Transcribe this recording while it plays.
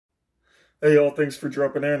Hey y'all, thanks for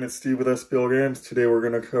dropping in. It's Steve with SBL Games. Today we're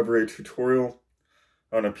going to cover a tutorial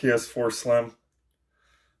on a PS4 Slim.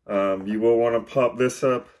 You will want to pop this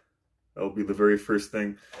up. That'll be the very first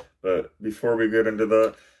thing. But before we get into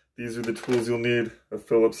that, these are the tools you'll need. A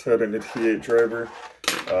Phillips head and a T8 driver.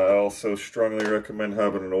 I also strongly recommend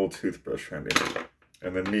having an old toothbrush handy.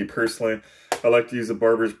 And then me personally, I like to use a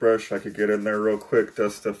barber's brush. I could get in there real quick,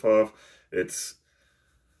 dust stuff off. It's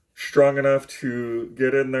strong enough to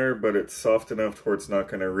get in there, but it's soft enough to where it's not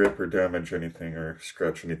going to rip or damage anything or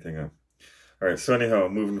scratch anything up. Alright, so anyhow,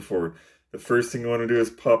 moving forward. The first thing you want to do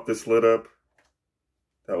is pop this lid up.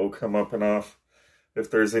 That will come up and off.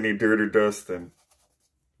 If there's any dirt or dust, then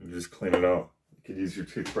you just clean it out. You could use your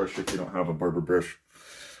toothbrush if you don't have a barber brush.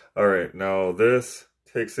 Alright, now this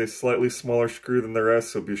takes a slightly smaller screw than the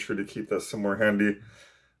rest, so be sure to keep that somewhere handy.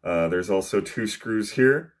 There's also 2 screws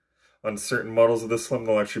here. On certain models of the Slim,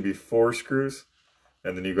 there'll actually be 4 screws.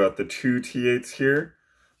 And then you got the 2 T8s here.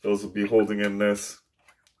 Those will be holding in this.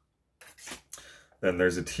 Then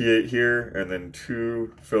there's a T8 here, and then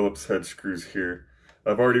 2 Phillips head screws here.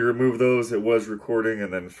 I've already removed those. It was recording,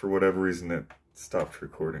 and then for whatever reason, it stopped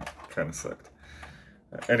recording. Kind of sucked.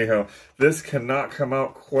 Anyhow, this cannot come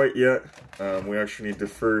out quite yet. We actually need to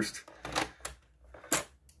first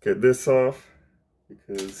get this off,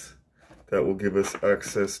 because that will give us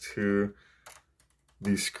access to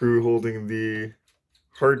the screw holding the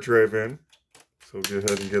hard drive in. So go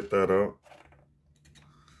ahead and get that out.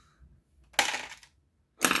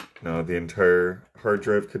 Now the entire hard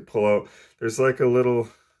drive could pull out. There's like a little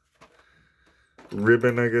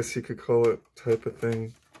ribbon, I guess you could call it, type of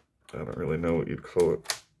thing. I don't really know what you'd call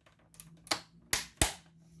it.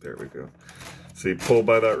 There we go. So you pull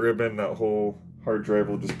by that ribbon, that whole hard drive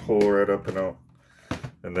will just pull right up and out.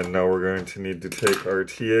 And then now we're going to need to take our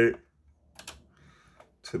T8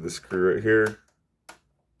 to the screw right here.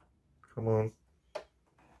 Come on.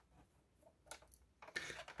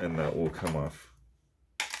 And that will come off.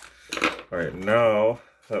 Alright, now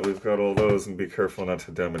that we've got all those, and be careful not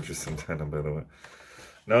to damage this antenna, by the way.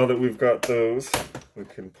 Now that we've got those, we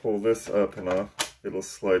can pull this up and off. It'll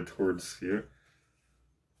slide towards you.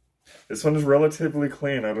 This one is relatively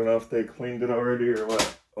clean. I don't know if they cleaned it already or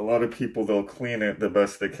what. A lot of people, they'll clean it the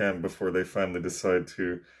best they can before they finally decide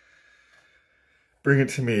to bring it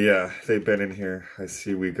to me. Yeah, they've been in here. I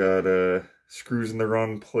see we got screws in the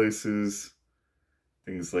wrong places,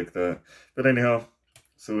 things like that. But anyhow,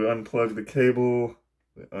 so we unplug the cable,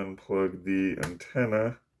 we unplug the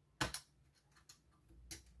antenna.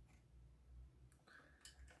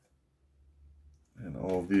 And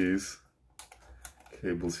all these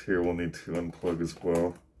cables here we'll need to unplug as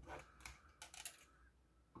well.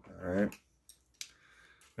 Alright,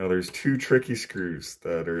 now there's 2 tricky screws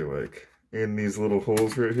that are like in these little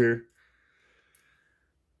holes right here.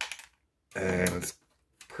 And it's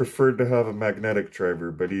preferred to have a magnetic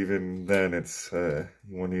driver, but even then it's, you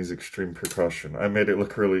want to use extreme precaution. I made it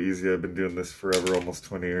look really easy. I've been doing this forever, almost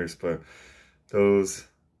 20 years, but those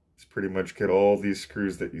pretty much get all these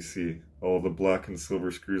screws that you see. All the black and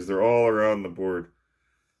silver screws, they're all around the board.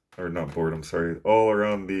 Or not board, I'm sorry. All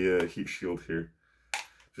around the heat shield here.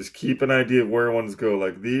 Just keep an idea of where ones go.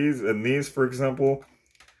 Like these, and these, for example,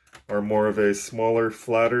 are more of a smaller,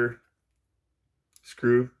 flatter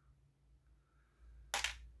screw.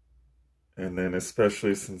 And then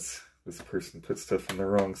especially since this person put stuff in the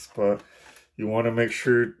wrong spot, you want to make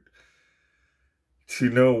sure to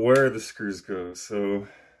know where the screws go. So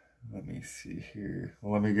let me see here.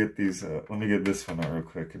 Well, let me get these, let me get this one out real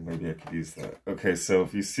quick and maybe I could use that. Okay, so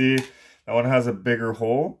if you see, that one has a bigger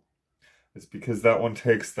hole. It's because that one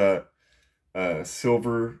takes that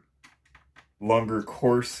silver, longer,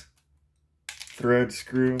 coarse thread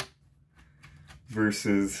screw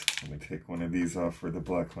versus, let me take one of these off where the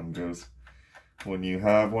black one goes. When you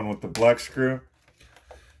have one with the black screw,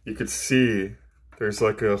 you could see there's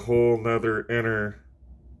like a whole nother inner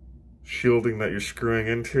shielding that you're screwing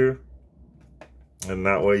into. And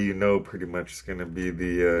that way you know pretty much it's going to be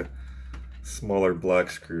the smaller black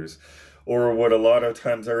screws. Or what a lot of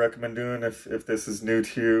times I recommend doing, if this is new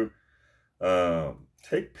to you,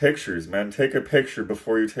 take pictures, man. Take a picture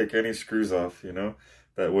before you take any screws off, you know?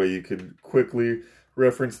 That way you could quickly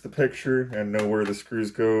reference the picture and know where the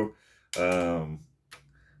screws go.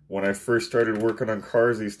 When I first started working on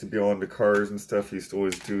cars, I used to be all into cars and stuff. I used to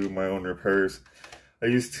always do my own repairs. I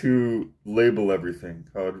used to label everything.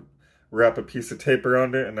 I would wrap a piece of tape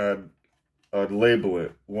around it and I'd label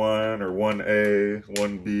it. 1 or 1A,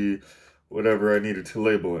 1B, whatever I needed to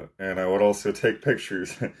label it. And I would also take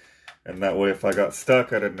pictures. And that way if I got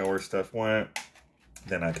stuck, I didn't know where stuff went.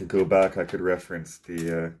 Then I could go back, I could reference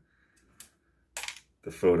the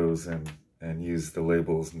photos and and use the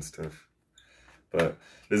labels and stuff. But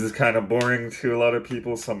this is kind of boring to a lot of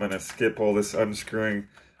people, so I'm going to skip all this unscrewing.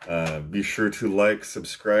 Be sure to like,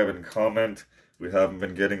 subscribe, and comment. We haven't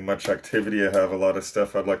been getting much activity. I have a lot of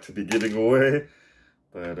stuff I'd like to be giving away,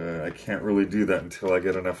 but I can't really do that until I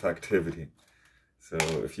get enough activity. So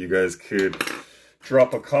if you guys could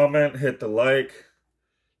drop a comment, hit the like,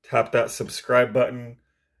 tap that subscribe button,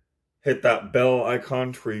 hit that bell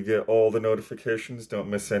icon where you get all the notifications. Don't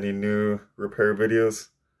miss any new repair videos.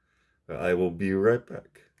 I will be right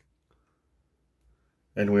back.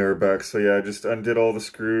 And we are back. So yeah, I just undid all the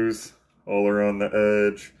screws all around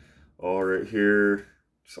the edge, all right here,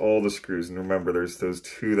 just all the screws. And remember, there's those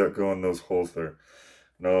two that go in those holes there.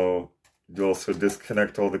 Now, you also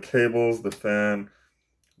disconnect all the cables, the fan,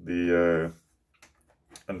 the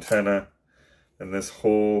antenna, and this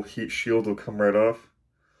whole heat shield will come right off.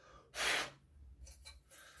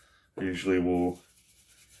 Usually we'll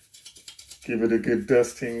give it a good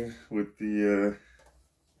dusting with the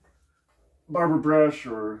barber brush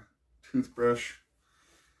or toothbrush.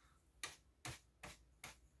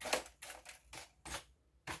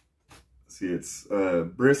 See, it's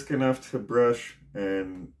brisk enough to brush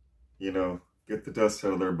and, you know, get the dust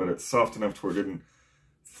out of there, but it's soft enough to where it didn't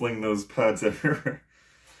fling those pads everywhere.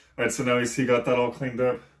 Alright, so now you see got that all cleaned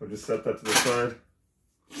up. We'll just set that to the side.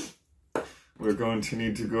 We're going to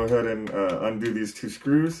need to go ahead and undo these two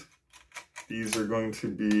screws. These are going to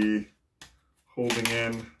be holding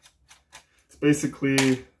in, it's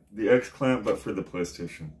basically the X-clamp, but for the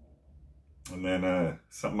PlayStation. And then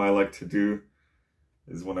something I like to do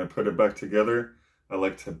is when I put it back together, I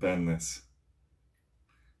like to bend this.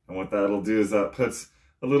 And what that'll do is that puts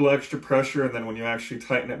a little extra pressure, and then when you actually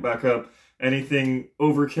tighten it back up, anything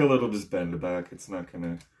overkill, it'll just bend back. It's not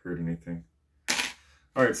gonna hurt anything.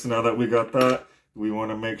 All right, so now that we got that, we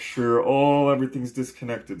want to make sure everything's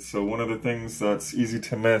disconnected. So one of the things that's easy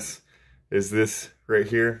to miss is this right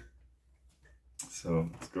here. So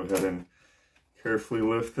let's go ahead and carefully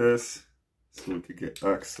lift this so we could get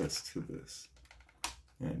access to this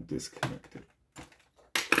and disconnect it.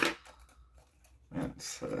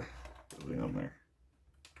 That's really on there.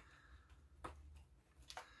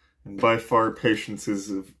 And by far, patience is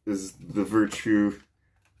the virtue.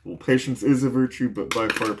 Well, patience is a virtue, but by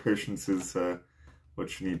far, patience is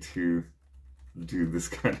what you need to do this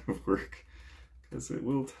kind of work, because it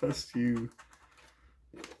will test you.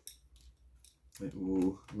 It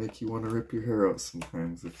will make you want to rip your hair out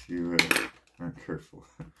sometimes if you aren't careful.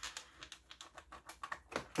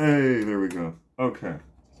 Hey, there we go. Okay.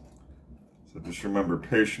 So just remember,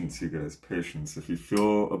 patience, you guys, patience. If you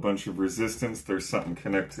feel a bunch of resistance, there's something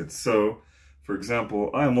connected. So, for example,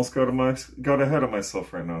 I almost got ahead of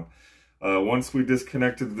myself right now. Once we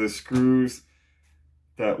disconnected the screws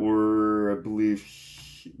that were, I believe,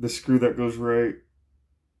 the screw that goes right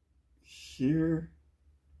here.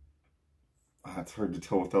 It's hard to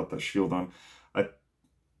tell without that shield on. Let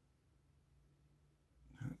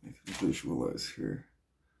me visualize here.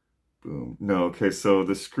 Boom. No, okay, so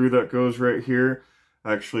the screw that goes right here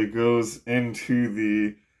actually goes into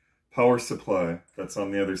the power supply that's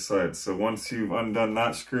on the other side. So once you've undone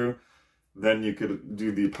that screw, then you could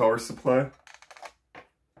do the power supply.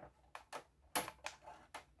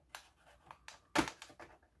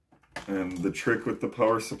 And the trick with the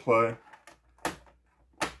power supply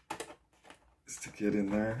is to get in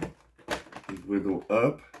there, you wiggle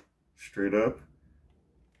up, straight up,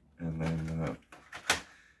 and then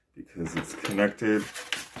because it's connected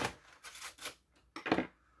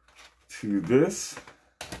to this,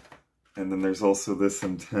 and then there's also this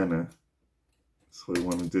antenna. So we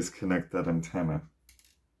want to disconnect that antenna.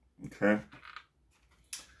 Okay.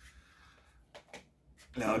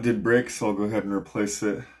 Now it did break, so I'll go ahead and replace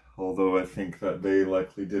it. Although I think that they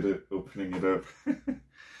likely did it opening it up.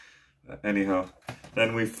 Anyhow,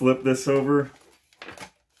 then we flip this over.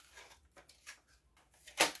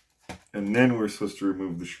 And then we're supposed to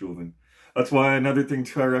remove the shielding. That's why another thing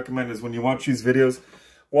too I recommend is when you watch these videos,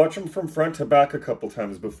 watch them from front to back a couple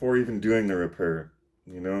times before even doing the repair.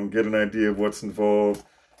 You know, get an idea of what's involved,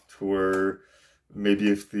 to where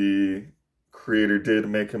maybe if the creator did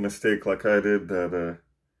make a mistake like I did, that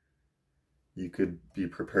you could be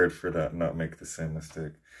prepared for that and not make the same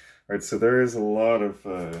mistake. All right, so there is a lot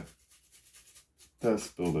of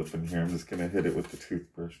dust buildup in here. I'm just going to hit it with the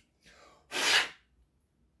toothbrush.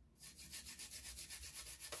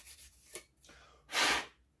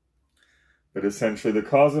 But essentially, the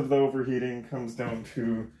cause of the overheating comes down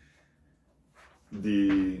to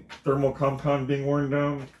the thermal compound being worn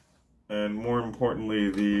down, and more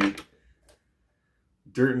importantly, the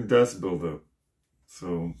dirt and dust buildup.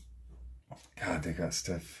 So, God, they got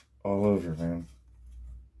stuff all over, man.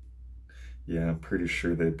 Yeah, I'm pretty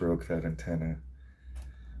sure they broke that antenna.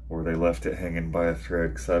 Or they left it hanging by a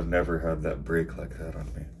thread, because I've never had that break like that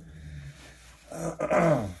on me.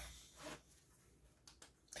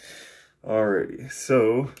 Alrighty,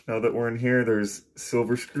 so now that we're in here, there's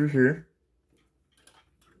silver screw here.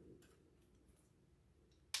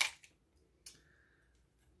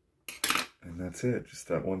 And that's it, just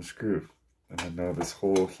that one screw. And then now this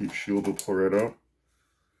whole heat shield will pour it out.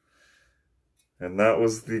 And that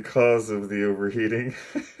was the cause of the overheating.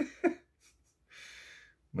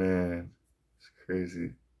 Man, it's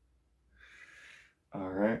crazy.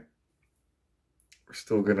 Alright. We're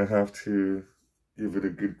still gonna have to give it a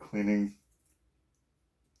good cleaning.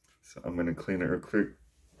 So I'm gonna clean it real quick.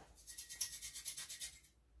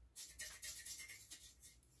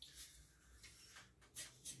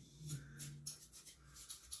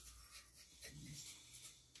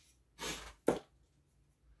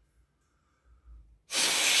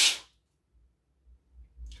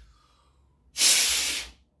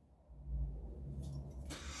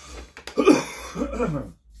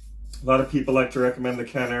 A lot of people like to recommend the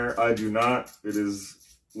Kenner. I do not. It is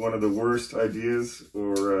one of the worst ideas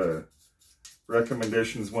or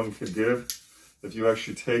recommendations one could give. If you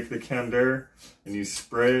actually take the Kenner and you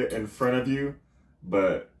spray it in front of you,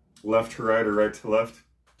 but left to right or right to left,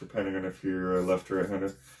 depending on if you're left or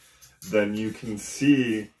right-handed, then you can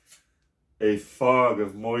see a fog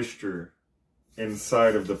of moisture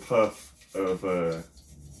inside of the puff of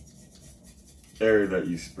air that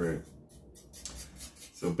you spray.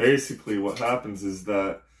 So basically what happens is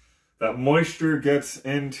that that moisture gets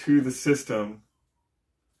into the system,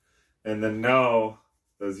 and then now,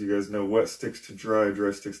 as you guys know, wet sticks to dry,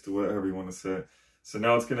 dry sticks to wet, however you want to say it. So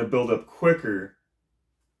now it's going to build up quicker.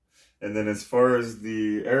 And then as far as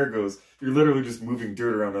the air goes, you're literally just moving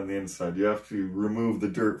dirt around on the inside. You have to remove the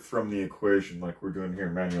dirt from the equation like we're doing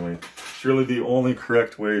here manually. It's really the only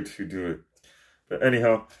correct way to do it. But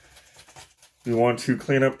anyhow, we want to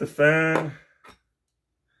clean up the fan.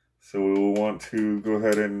 So we will want to go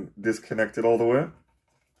ahead and disconnect it all the way.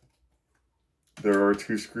 There are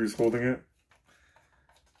 2 screws holding it.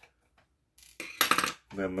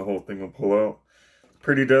 Then the whole thing will pull out.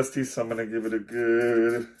 Pretty dusty, so I'm going to give it a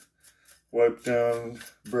good wipe down,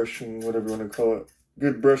 brushing, whatever you want to call it.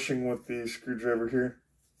 Good brushing with the screwdriver here.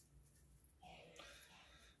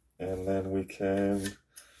 And then we can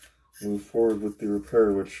move forward with the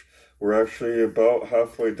repair, which we're actually about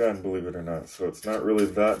halfway done, believe it or not. So it's not really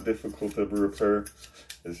that difficult of a repair.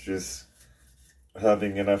 It's just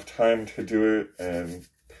having enough time to do it, and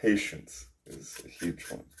patience is a huge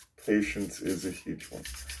one. Patience is a huge one.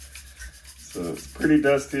 So it's pretty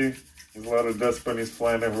dusty. There's a lot of dust bunnies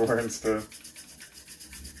flying everywhere and stuff.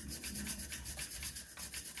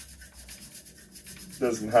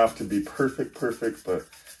 Doesn't have to be perfect, but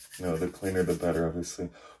you know, the cleaner the better, obviously.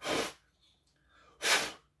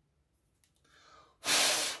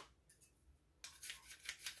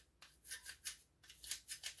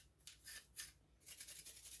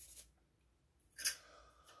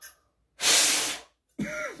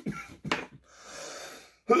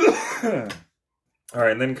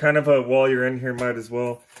 Alright, and then kind of while you're in here, might as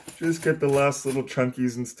well just get the last little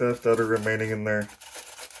chunkies and stuff that are remaining in there.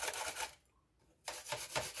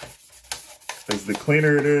 As the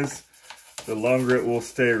cleaner it is, the longer it will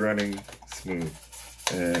stay running smooth.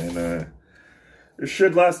 And it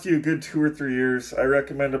should last you a good 2 or 3 years. I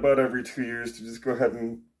recommend about every 2 years to just go ahead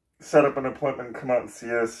and set up an appointment and come out and see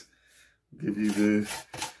us. Give you the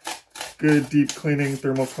good deep cleaning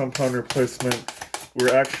thermal compound replacement.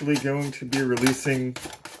 We're actually going to be releasing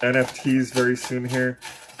NFTs very soon here.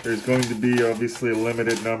 There's going to be obviously a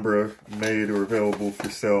limited number made or available for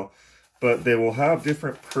sale, but they will have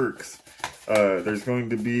different perks. There's going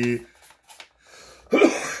to be,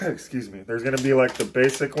 excuse me, there's going to be like the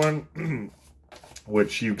basic one,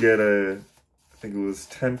 which you get I think it was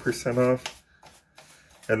 10% off.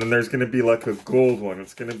 And then there's going to be like a gold one.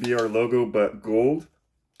 It's going to be our logo, but gold.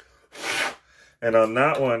 And on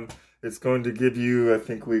that one, it's going to give you, I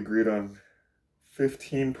think we agreed on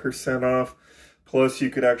 15% off. Plus, you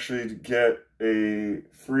could actually get a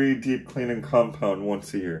free deep cleaning compound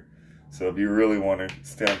once a year. So if you really want to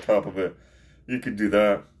stay on top of it, you could do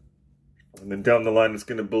that. And then down the line, it's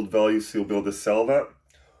going to build value, so you'll be able to sell that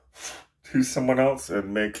to someone else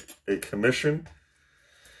and make a commission.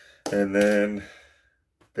 And then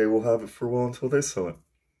they will have it for a while until they sell it.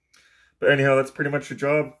 But anyhow, that's pretty much your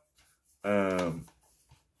job.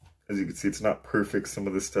 As you can see, it's not perfect. Some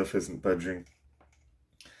of this stuff isn't budging.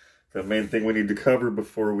 The main thing we need to cover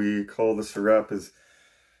before we call this a wrap is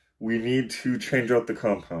we need to change out the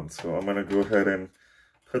compound. So I'm going to go ahead and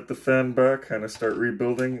put the fan back, kind of start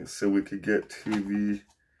rebuilding so we could get to the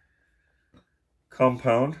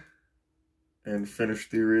compound and finish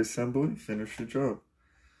the reassembly, finish the job.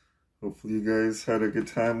 Hopefully you guys had a good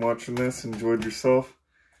time watching this, enjoyed yourself.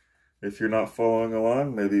 If you're not following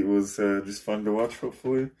along, maybe it was just fun to watch,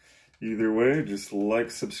 hopefully. Either way, just like,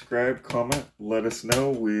 subscribe, comment, let us know.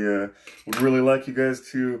 We would really like you guys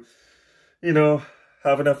to, you know,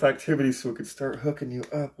 have enough activity so we could start hooking you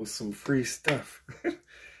up with some free stuff.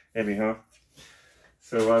 Anyhow,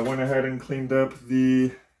 so I went ahead and cleaned up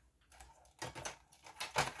the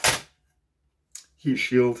heat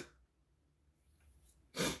shield.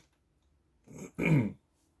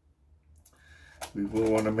 We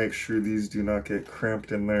will want to make sure these do not get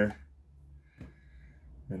cramped in there.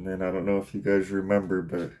 And then I don't know if you guys remember,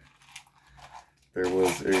 but there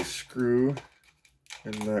was a screw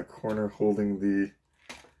in that corner holding the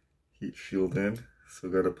heat shield in. So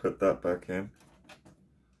got to put that back in.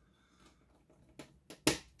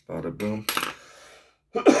 Bada boom.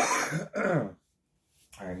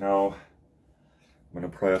 I know. I'm going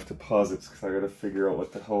to probably have to pause it because I got to figure out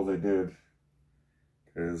what the hell they did.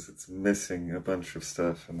 Because it's missing a bunch of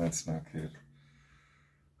stuff and that's not good.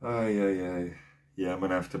 Ay, ay, ay. Yeah, I'm going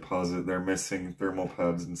to have to pause it. They're missing thermal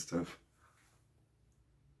pads and stuff.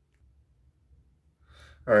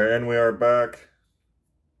 Alright, and we are back.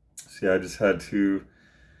 So yeah, I just had to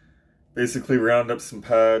basically round up some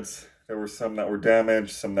pads. There were some that were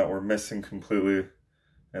damaged, some that were missing completely.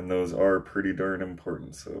 And those are pretty darn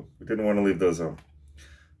important, so we didn't want to leave those on.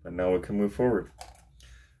 But now we can move forward.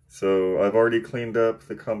 So I've already cleaned up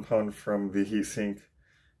the compound from the heatsink.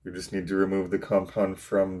 We just need to remove the compound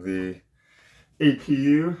from the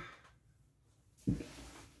APU.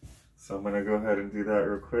 So I'm going to go ahead and do that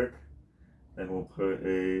real quick. And we'll put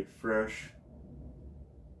a fresh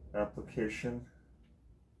application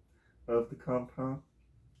of the compound.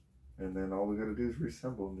 And then all we got to do is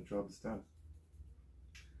reassemble and the job is done.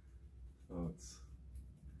 So it's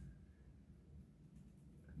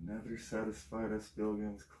another satisfied SBL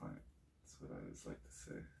Games client. That's what I always like to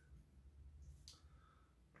say.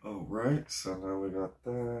 Alright, so now we got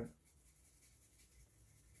that.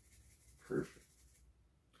 Perfect.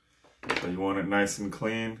 So you want it nice and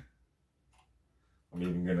clean. I'm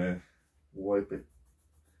even gonna wipe it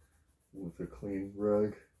with a clean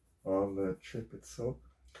rag on the chip itself.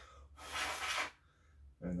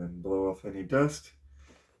 And then blow off any dust.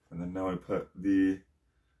 And then now I put the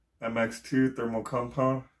MX2 thermal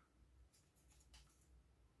compound.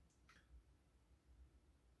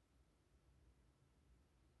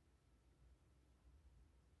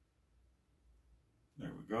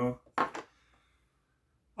 There we go. I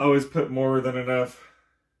always put more than enough.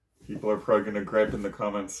 People are probably going to gripe in the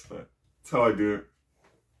comments, but that's how I do it.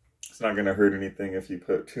 It's not going to hurt anything if you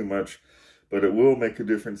put too much, but it will make a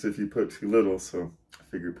difference if you put too little, so I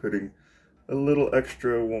figure putting a little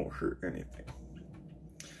extra won't hurt anything.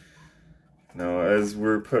 Now, as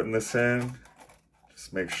we're putting this in,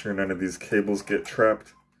 just make sure none of these cables get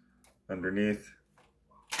trapped underneath.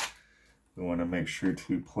 We want to make sure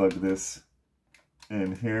to plug this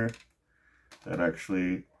in here. That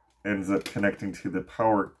actually ends up connecting to the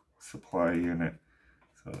power supply unit.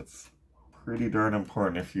 So it's pretty darn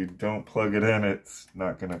important. If you don't plug it in, it's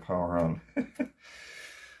not going to power on.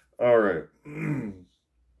 Alright.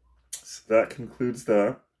 So that concludes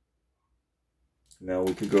that. Now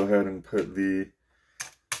we can go ahead and put the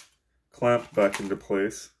clamp back into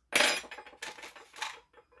place.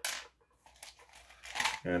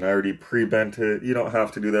 And I already pre-bent it. You don't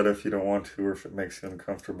have to do that if you don't want to, or if it makes you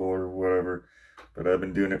uncomfortable or whatever. But I've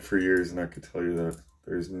been doing it for years and I can tell you that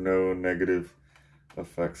there's no negative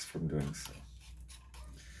effects from doing so.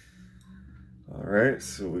 Alright,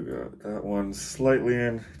 so we got that one slightly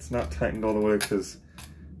in. It's not tightened all the way because,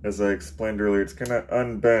 as I explained earlier, it's going to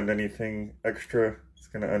unbend anything extra. It's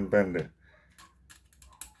going to unbend it.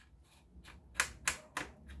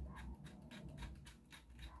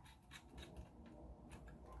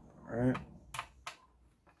 Alright.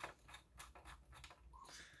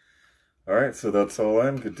 Alright, so that's all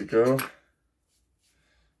in. Good to go.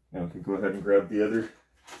 Now we can go ahead and grab the other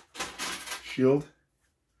shield.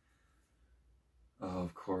 Oh,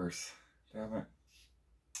 of course. Damn it.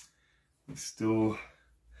 He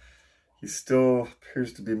still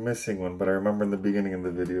appears to be missing one, but I remember in the beginning of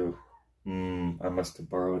the video, I must have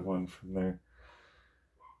borrowed one from there.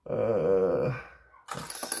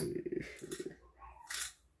 Let's see here.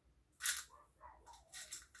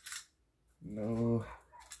 No.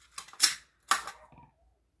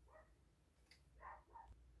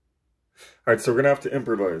 Alright, so we're going to have to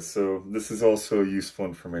improvise. So this is also useful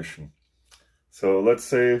information. So let's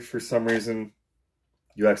say for some reason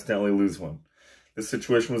you accidentally lose one. This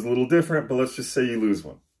situation was a little different, but let's just say you lose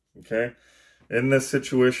one, okay? In this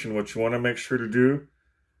situation, what you want to make sure to do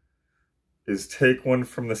is take one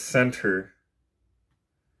from the center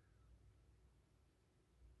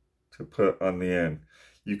to put on the end.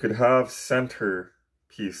 You could have center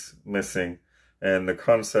piece missing, and the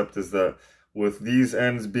concept is that with these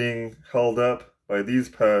ends being held up by these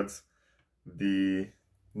pads, the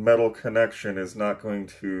metal connection is not going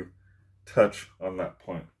to touch on that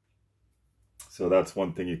point. So that's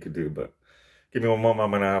one thing you could do, but give me one moment,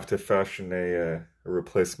 I'm going to have to fashion a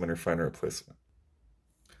replacement or find a replacement.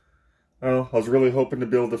 Well, I was really hoping to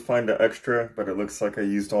be able to find an extra, but it looks like I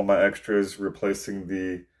used all my extras replacing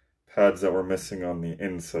the pads that were missing on the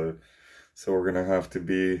inside. So we're going to have to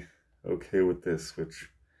be okay with this, which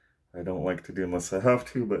I don't like to do unless I have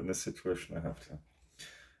to, but in this situation I have to.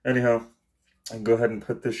 Anyhow, I can go ahead and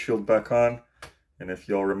put this shield back on. And if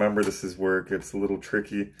y'all remember, this is where it gets a little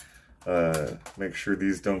tricky. Make sure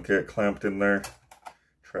these don't get clamped in there,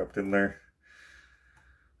 trapped in there.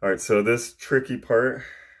 Alright, so this tricky part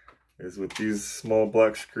is with these small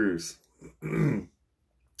black screws.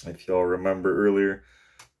 If y'all remember earlier,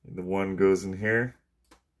 the one goes in here,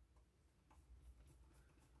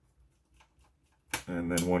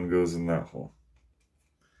 and then one goes in that hole.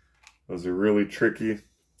 Those are really tricky.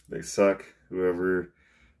 They suck. Whoever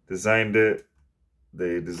designed it,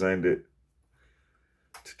 they designed it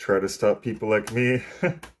to try to stop people like me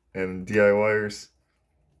and DIYers.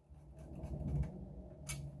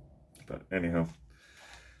 But anyhow,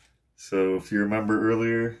 so if you remember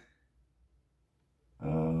earlier,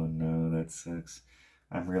 oh no, that sucks.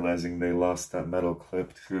 I'm realizing they lost that metal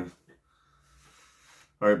clip too.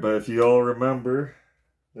 Alright, but if you all remember,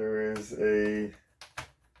 there is a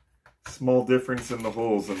small difference in the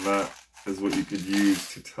holes, and that is what you could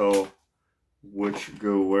use to tell which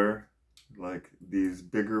go where. Like these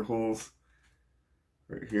bigger holes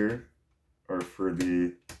right here are for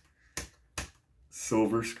the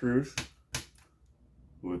silver screws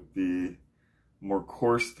with the more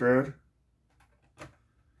coarse thread.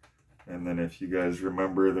 And then if you guys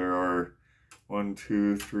remember, there are 1,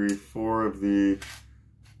 2, 3, 4 of the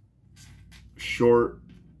short,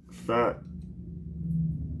 fat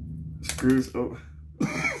screws. Oh.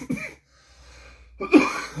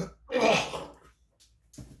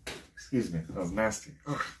 Excuse me, that was nasty.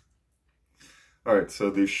 Alright, so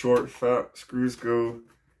these short, fat screws go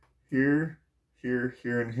here, here,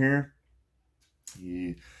 here, and here.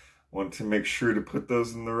 You want to make sure to put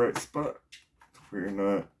those in the right spot where you're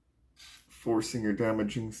not forcing or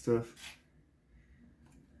damaging stuff.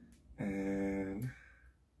 And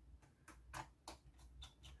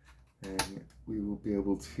we will be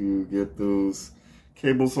able to get those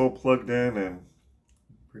cables all plugged in and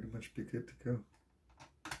pretty much be good to go.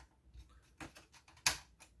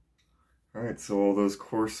 Alright, so all those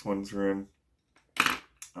coarse ones are in.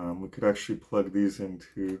 We could actually plug these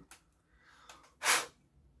into...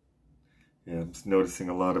 Yeah, I'm just noticing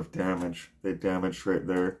a lot of damage. They damaged right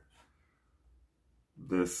there.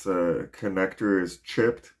 This connector is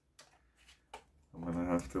chipped. I'm going to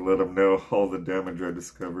have to let them know all the damage I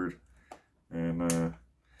discovered. And going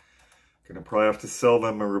to probably have to sell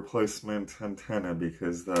them a replacement antenna,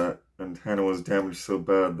 because that antenna was damaged so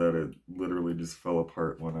bad that it literally just fell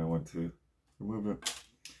apart when I went to remove it.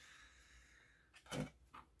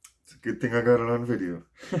 It's a good thing I got it on video.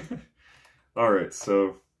 Alright,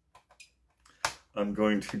 so I'm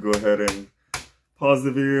going to go ahead and pause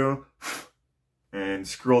the video and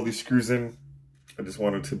screw all these screws in. I just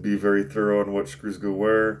wanted to be very thorough on what screws go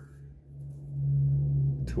where,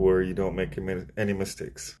 to where you don't make any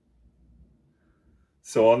mistakes.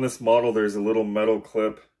 So on this model, there's a little metal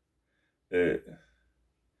clip. It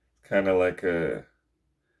kind of like the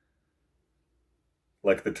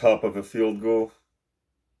top of a field goal,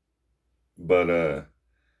 but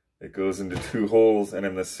it goes into 2 holes, and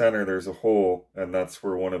in the center there's a hole, and that's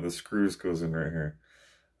where one of the screws goes in right here.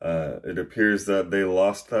 It appears that they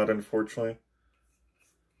lost that, unfortunately.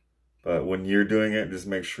 But when you're doing it, just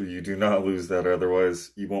make sure you do not lose that,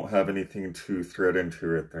 otherwise you won't have anything to thread into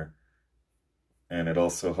right there. And it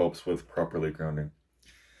also helps with properly grounding.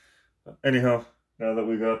 But anyhow, now that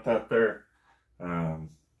we got that there,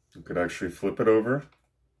 we could actually flip it over.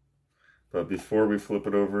 But before we flip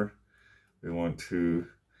it over, we want to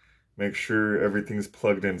make sure everything's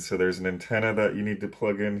plugged in. So there's an antenna that you need to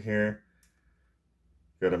plug in here.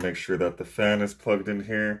 You got to make sure that the fan is plugged in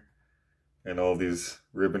here, and all these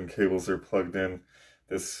ribbon cables are plugged in.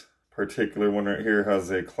 This particular one right here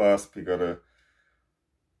has a clasp you got to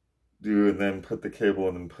do, and then put the cable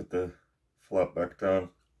and then put the flap back down.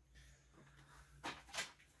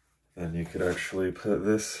 Then you could actually put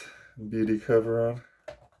this beauty cover on.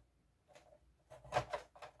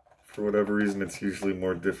 For whatever reason, it's usually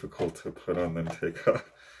more difficult to put on than take off.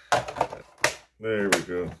 There we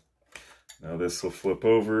go. Now this will flip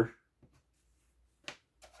over.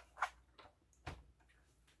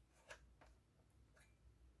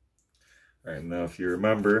 All right, now if you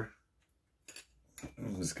remember,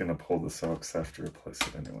 I'm just gonna pull this out because I have to replace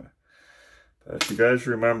it anyway. But if you guys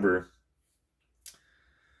remember,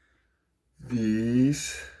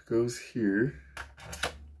 these goes here.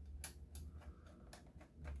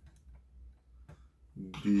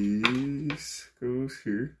 These goes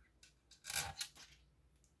here.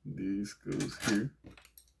 These goes here.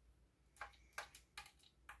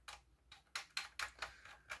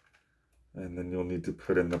 And then you'll need to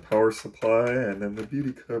put in the power supply and then the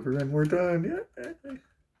beauty cover, and we're done. Yeah.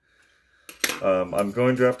 I'm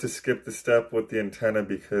going to have to skip the step with the antenna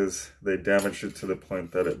because they damaged it to the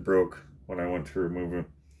point that it broke when I went to remove it.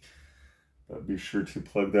 But be sure to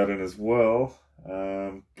plug that in as well.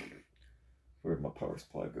 Where'd my power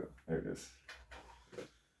supply go? There it is.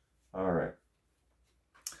 All right.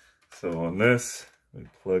 So on this, we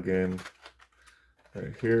plug in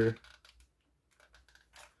right here.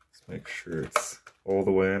 Let's make sure it's all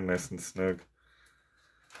the way in, nice and snug.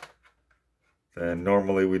 Then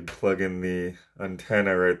normally we'd plug in the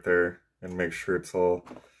antenna right there and make sure it's all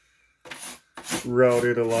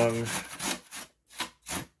routed along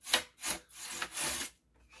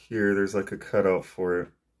here. There's like a cutout for it.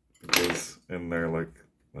 It goes in there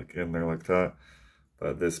like in there like that.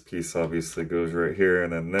 But this piece obviously goes right here,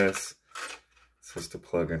 and then this is supposed to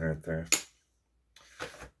plug in right there.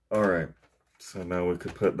 All right, so now we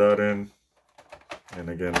could put that in. And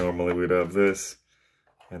again, normally we'd have this,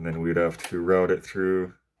 and then we'd have to route it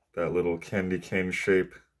through that little candy cane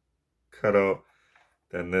shape cutout.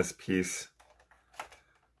 Then this piece,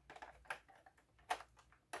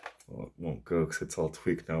 well, it won't go because it's all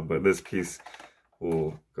tweaked now, but this piece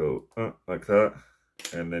will go like that.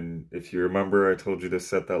 And then if you remember, I told you to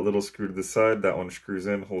set that little screw to the side. That one screws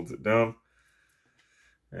in, holds it down.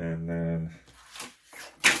 And then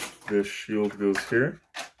this shield goes here.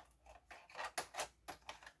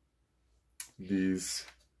 These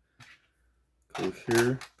go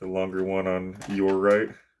here. The longer one on your right.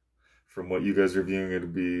 From what you guys are viewing, it'll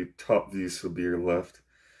be top view, so it'll be your left.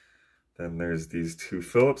 Then there's these two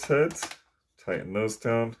Phillips heads. Tighten those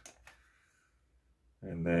down.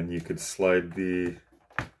 And then you could slide the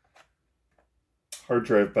hard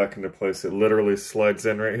drive back into place. It literally slides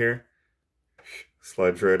in right here.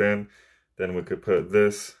 Slides right in. Then we could put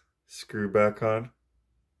this screw back on.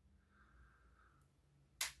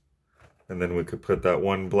 And then we could put that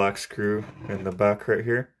one black screw in the back right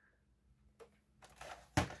here.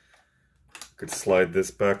 Could slide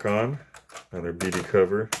this back on. Another beauty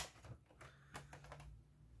cover.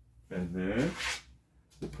 And then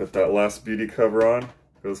we put that last beauty cover on.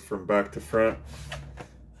 Goes from back to front.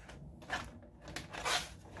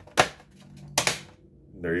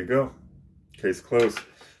 There you go. Case closed.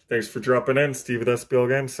 Thanks for dropping in. Steve with SBL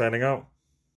Games signing out.